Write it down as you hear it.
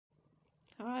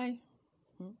Hi.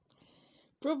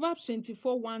 Proverbs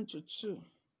 24, 1-2.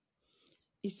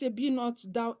 It says, be not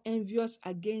thou envious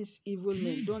against evil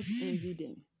men. Don't envy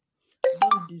them.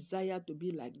 Don't desire to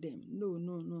be like them. No.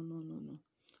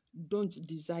 Don't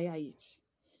desire it.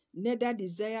 Neither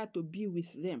desire to be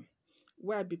with them.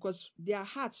 Why? Because their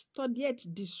hearts studieth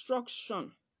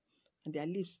destruction, and their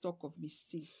lips talk of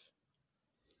mischief.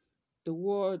 The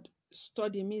word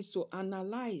study means to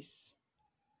analyze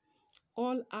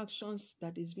all actions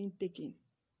that is being taken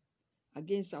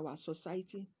against our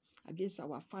society, against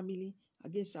our family,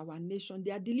 against our nation.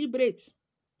 They are deliberate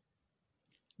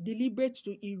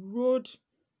to erode.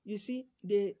 You see,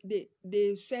 they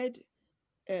said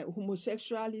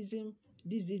homosexualism,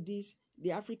 this.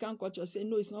 The African culture say,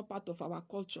 no, it's not part of our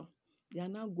culture. They are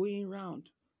now going around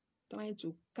trying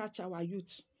to catch our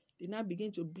youth. They now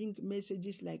begin to bring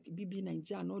messages like BB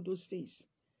Nigeria and all those things.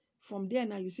 From there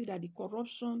now, you see that the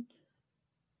corruption,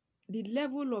 the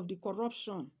level of the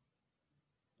corruption,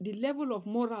 the level of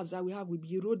morals that we have will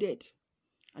be eroded.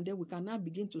 And then we can now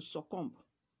begin to succumb.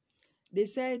 They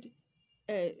said,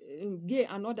 gay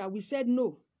and other. We said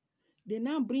no. They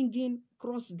now bring in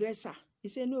cross-dresser. He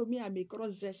said, no, me, I'm a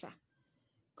cross-dresser.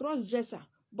 Cross-dresser.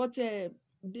 But the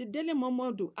Daily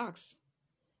Momodu asks,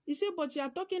 he said, but you are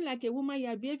talking like a woman, you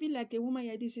are behaving like a woman.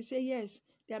 He said, yes,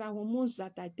 there are hormones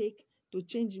that I take to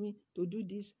change me, to do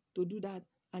this, to do that.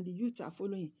 And the youth are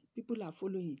following. People are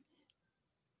following.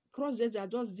 Cross-dresser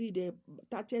just did a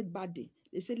 30th birthday.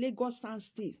 They say, Lagos stand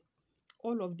still.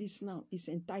 All of this now is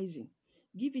enticing.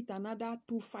 Give it another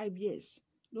 2-5 years.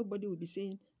 Nobody will be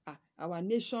saying, our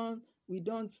nation, we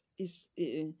don't, is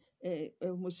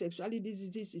homosexuality,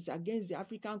 this is against the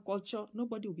African culture.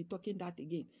 Nobody will be talking that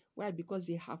again. Why? Because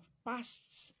they have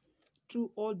passed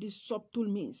through all these subtle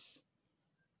means.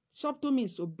 Subtle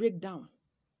means to break down.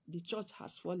 The church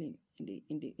has fallen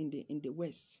in the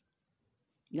West.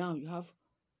 Now you have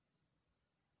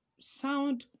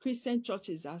sound Christian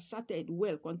churches that started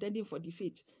well, contending for the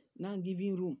faith, now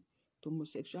giving room to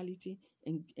homosexuality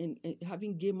and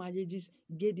having gay marriages,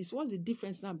 gay this. What's the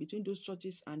difference now between those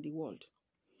churches and the world?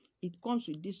 It comes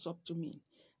with this subtle mean.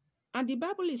 And the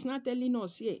Bible is not telling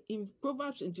us here in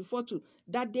Proverbs 24:2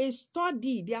 that they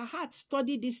study, their hearts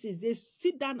study these things. They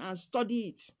sit down and study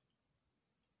it.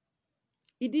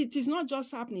 It is not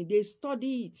just happening. They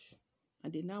study it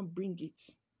and they now bring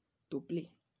it to play.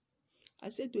 I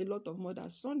say to a lot of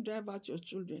mothers, don't drive out your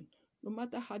children. No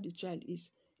matter how the child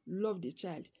is, love the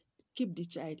child, keep the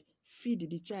child, feed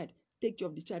the child, take care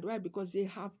of the child. Why? Because they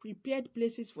have prepared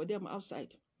places for them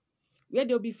outside, where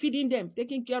they'll be feeding them,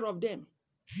 taking care of them,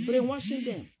 brainwashing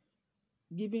them,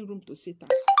 giving room to Satan.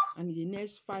 And in the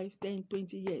next 5, 10,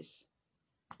 20 years,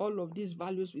 all of these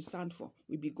values we stand for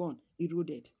will be gone,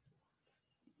 eroded.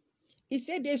 He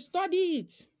said they study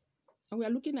it. And we are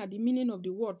looking at the meaning of the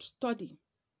word study.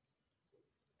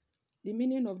 The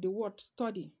meaning of the word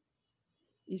study.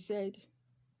 He said,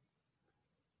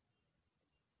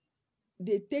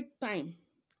 they take time.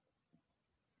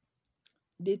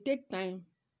 They take time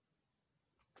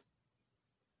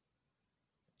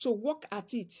to work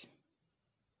at it.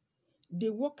 They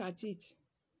work at it.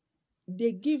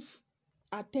 They give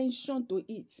attention to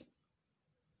it.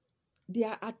 They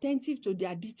are attentive to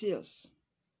their details.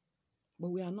 But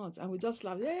we are not. And we just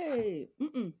laugh. Hey,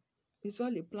 it's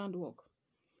all a planned work.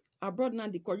 Abroad now,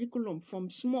 the curriculum from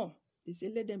small, they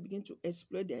say let them begin to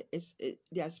explore their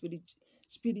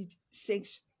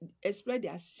explore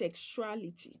their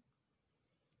sexuality.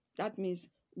 That means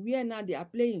where now they are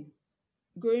playing,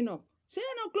 growing up. Say,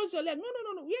 no, close your leg.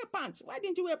 No. Wear pants. Why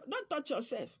didn't you wear? Don't touch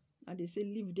yourself. And they say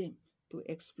leave them to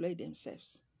exploit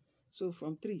themselves. So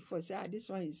from 3, 4, say, this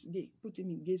one is gay. Put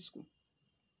him in gay school.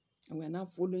 And we are now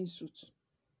following suit.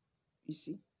 You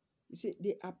see? You see,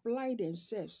 they apply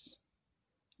themselves.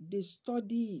 They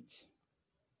study it.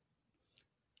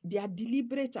 They are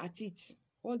deliberate at it.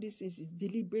 All this is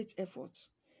deliberate effort.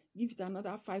 Give it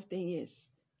another 5, 10 years.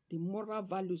 The moral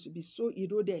values will be so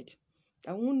eroded.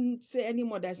 I won't say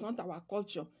anymore that it's not our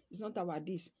culture. It's not our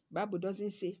this. Bible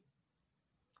doesn't say.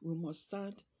 We must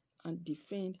stand and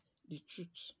defend the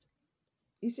truth.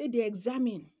 He said they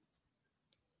examine.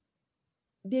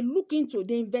 They look into,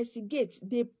 they investigate,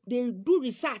 they do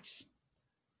research.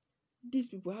 These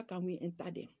people, how can we enter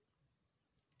them?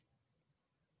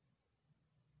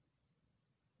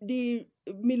 The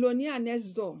millionaire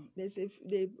next door, there's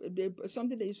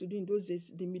something they used to do in those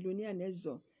days, the millionaire next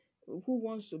door. Who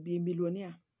wants to be a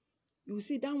millionaire? You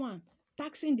see that one,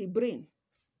 taxing the brain.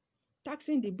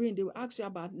 Taxing the brain, they will ask you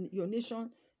about your nation,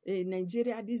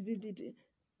 Nigeria, this.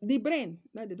 The brain,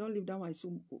 now they don't leave that one,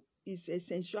 so it's a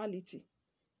sensuality.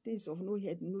 Things of no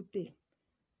head, no tail.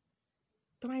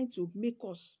 trying to make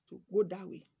us to go that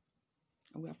way.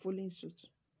 And we are following suit.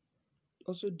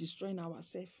 Also destroying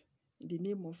ourselves in the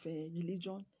name of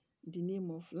religion, in the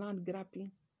name of land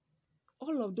grabbing.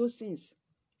 All of those things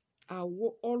are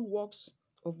all works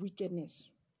of wickedness,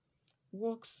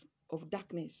 works of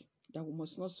darkness that we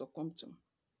must not succumb to.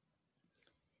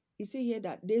 You see here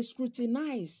that they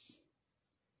scrutinize,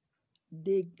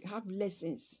 they have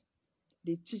lessons,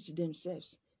 they teach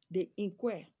themselves, they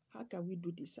inquire, how can we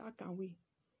do this? How can we?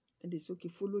 And they say, okay,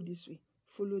 follow this way,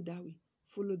 follow that way,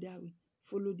 follow that way,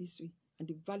 follow this way. And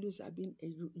the values are being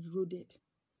eroded.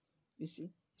 You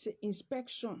see, it's an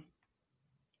inspection.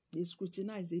 They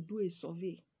scrutinize, they do a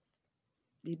survey.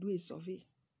 They do a survey.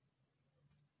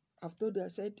 I've told you, I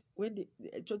said, when the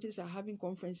churches are having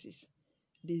conferences,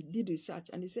 they did research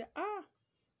and they say,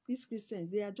 these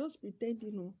Christians, they are just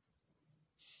pretending,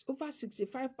 over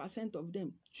 65% of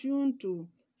them tune to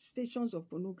stations of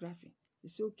pornography. They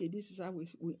say, okay, this is how we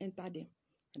enter them.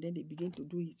 And then they begin to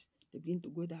do it. They begin to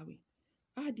go that way.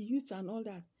 The youth and all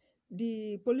that.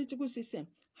 The political system,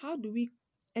 how do we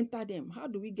enter them? How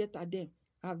do we get at them?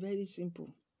 Very simple.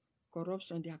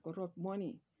 Corruption, they are corrupt.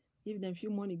 Money. Give them few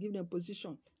money, give them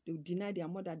position. They will deny their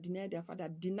mother, deny their father,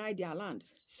 deny their land,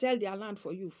 sell their land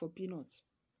for you for peanuts.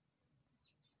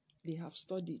 They have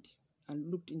studied and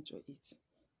looked into it.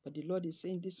 But the Lord is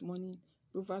saying this morning,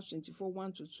 Proverbs 24,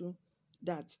 1-2,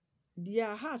 that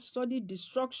their heart studied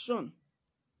destruction.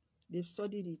 They've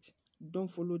studied it. Don't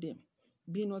follow them.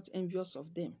 Be not envious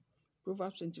of them.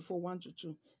 Proverbs 24,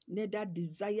 1-2. Neither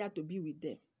desire to be with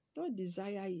them. Don't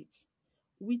desire it.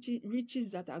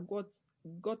 Riches that are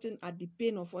gotten at the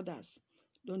pain of others,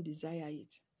 don't desire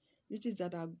it. Riches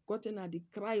that are gotten at the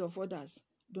cry of others,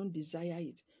 don't desire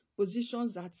it.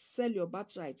 Positions that sell your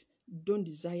birthright, don't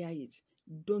desire it.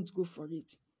 Don't go for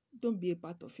it. Don't be a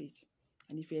part of it.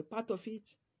 And if you're a part of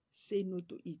it, say no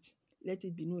to it. Let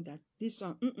it be known that this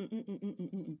one,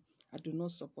 I do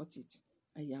not support it.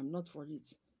 I am not for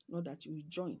it. Not that you will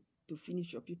join to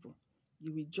finish your people.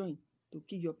 You will join to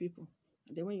kill your people.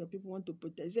 And then when your people want to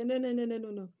protest, say,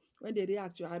 no. When they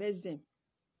react, you arrest them.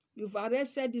 You've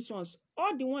arrested these ones.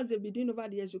 All the ones they've been doing over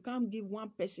the years, you can't give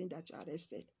one person that you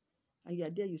arrested. And you are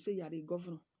there, you say you are a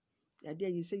governor. You are there,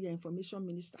 you say you are information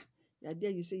minister. You are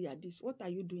there, you say you are this. What are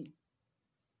you doing?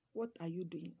 What are you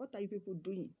doing? What are you people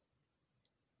doing?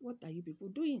 What are you people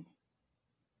doing?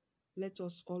 Let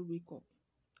us all wake up.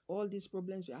 All these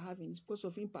problems we are having is because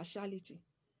of impartiality.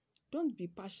 Don't be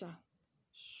partial.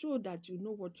 Show that you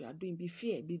know what you are doing. Be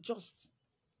fair. Be just.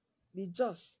 Be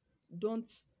just. Don't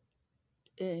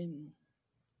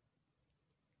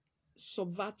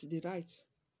subvert the rights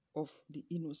of the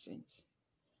innocent.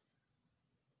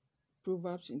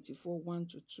 Proverbs 24,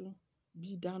 1-2.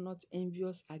 Be thou not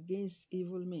envious against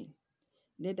evil men,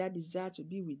 neither desire to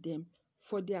be with them,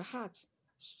 for their hearts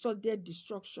studied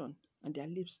destruction, and their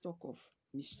lips talk of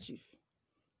mischief.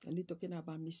 And they're talking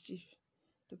about mischief,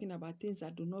 talking about things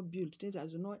that do not build, things that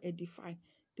do not edify,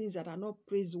 things that are not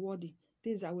praiseworthy,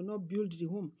 things that will not build the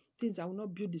home, things that will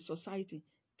not build the society,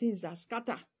 things that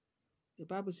scatter. The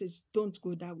Bible says, don't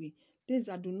go that way. Things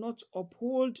that do not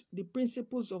uphold the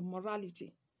principles of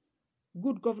morality,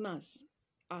 good governance,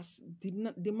 as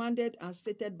demanded and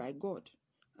stated by God,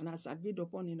 and as agreed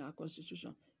upon in our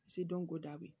constitution. He said, don't go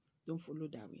that way. Don't follow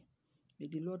that way. May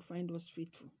the Lord find us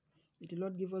faithful. May the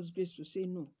Lord give us grace to say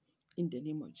no in the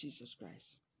name of Jesus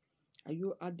Christ. Are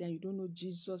you out there and you don't know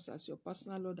Jesus as your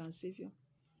personal Lord and Savior?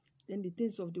 Then the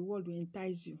things of the world will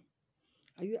entice you.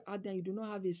 Are you out there and you do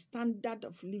not have a standard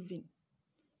of living?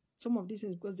 Some of these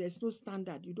things, because there's no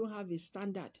standard. You don't have a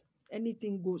standard.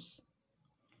 Anything goes.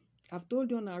 I've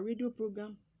told you on our radio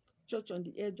program, Church on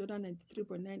the Air, Jordan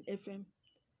 93.9 FM,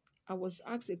 I was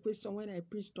asked a question when I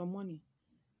preached on money.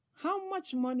 How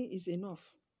much money is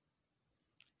enough?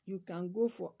 You can go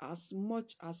for as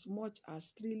much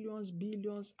as trillions,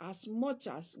 billions, as much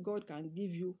as God can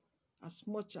give you, as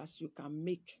much as you can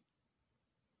make.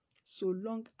 So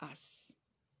long as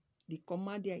the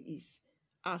command there is,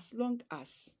 as long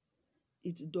as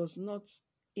it does not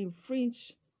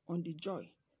infringe on the joy,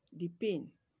 the pain,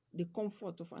 the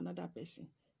comfort of another person.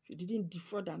 If you didn't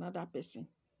defraud another person,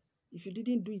 if you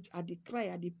didn't do it at the cry,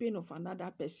 at the pain of another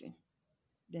person,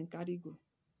 then carry go.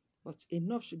 But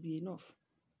enough should be enough.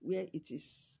 Where it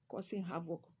is causing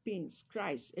havoc, pains,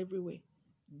 cries everywhere,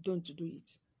 don't do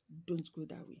it. Don't go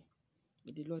that way.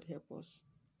 May the Lord help us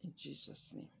in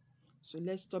Jesus' name. So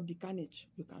let's stop the carnage.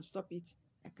 You can stop it.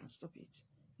 I can stop it.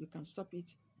 You can stop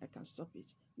it. I can stop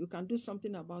it. You can do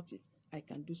something about it. I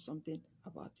can do something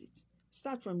about it.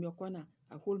 Start from your corner.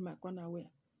 I hold my corner well.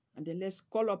 And then let's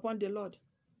call upon the Lord.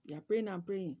 You are praying and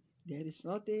praying. There is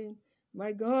nothing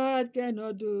my God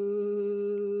cannot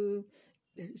do.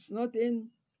 There is nothing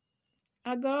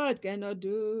a God cannot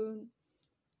do.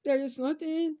 There is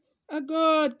nothing a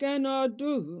God cannot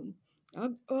do. A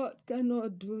God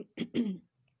cannot do.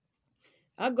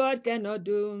 A God cannot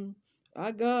do.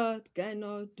 A God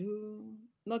cannot do.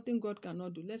 Nothing God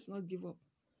cannot do. Let's not give up.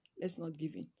 Let's not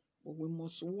give in. But we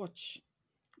must watch.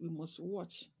 We must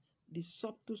watch the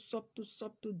subtle,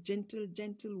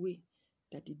 gentle way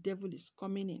that the devil is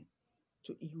coming in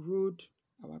to erode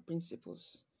our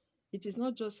principles. It is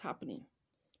not just happening.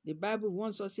 The Bible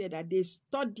wants us here that they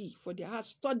study, for their heart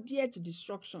studieth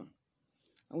destruction.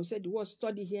 And we said the word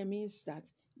study here means that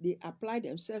they apply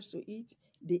themselves to it,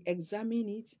 they examine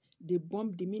it, they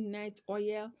bomb the midnight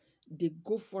oil, they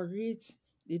go for it,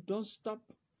 they don't stop,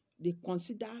 they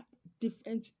consider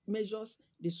different measures,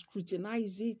 they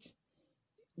scrutinize it,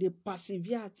 they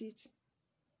persevere at it,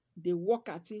 they work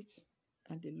at it,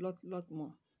 and a lot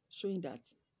more, showing that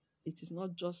it is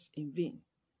not just in vain.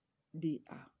 They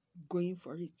are going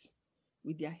for it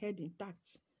with their head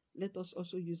intact. Let us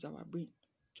also use our brain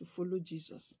to follow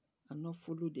Jesus and not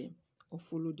follow them or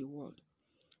follow the world.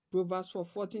 Proverbs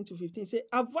 4:14-15 say,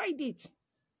 avoid it,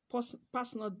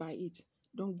 pass not by it,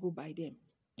 don't go by them,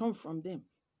 turn from them,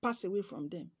 pass away from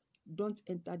them, don't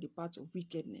enter the path of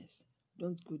wickedness,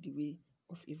 don't go the way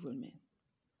of evil men.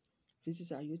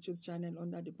 Visit our YouTube channel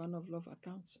under the Banner of Love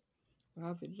account. We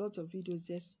have a lot of videos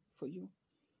there for you.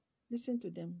 Listen to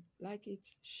them, like it,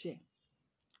 share.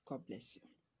 God bless you.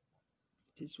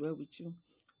 It is well with you,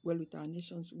 well with our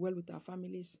nations, well with our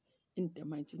families, in the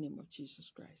mighty name of Jesus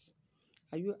Christ.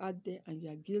 Are you out there and you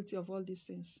are guilty of all these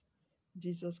things?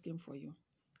 Jesus came for you.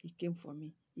 He came for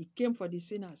me. He came for the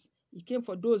sinners. He came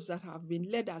for those that have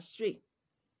been led astray.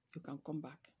 You can come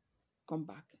back. Come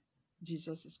back.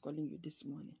 Jesus is calling you this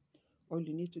morning. All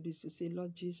you need to do is to say,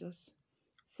 Lord Jesus,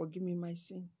 forgive me my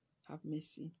sin. Have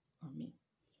mercy on me.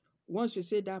 Once you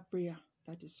say that prayer,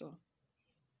 that is all.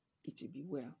 It will be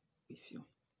well with you.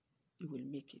 You will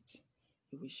make it.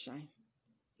 You will shine.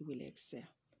 You will excel.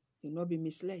 You will not be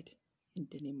misled in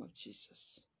the name of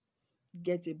Jesus.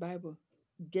 Get a Bible.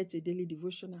 Get a daily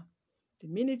devotional. The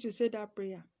minute you say that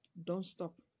prayer, don't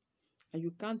stop. And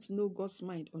you can't know God's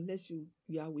mind unless you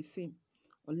are with Him,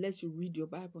 unless you read your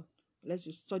Bible, unless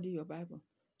you study your Bible.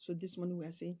 So this morning we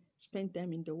are saying, spend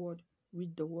time in the Word,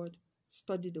 read the Word,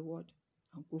 study the Word,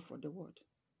 and go for the Word.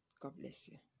 God bless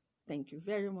you. Thank you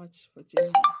very much for tuning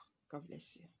in. God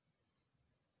bless you.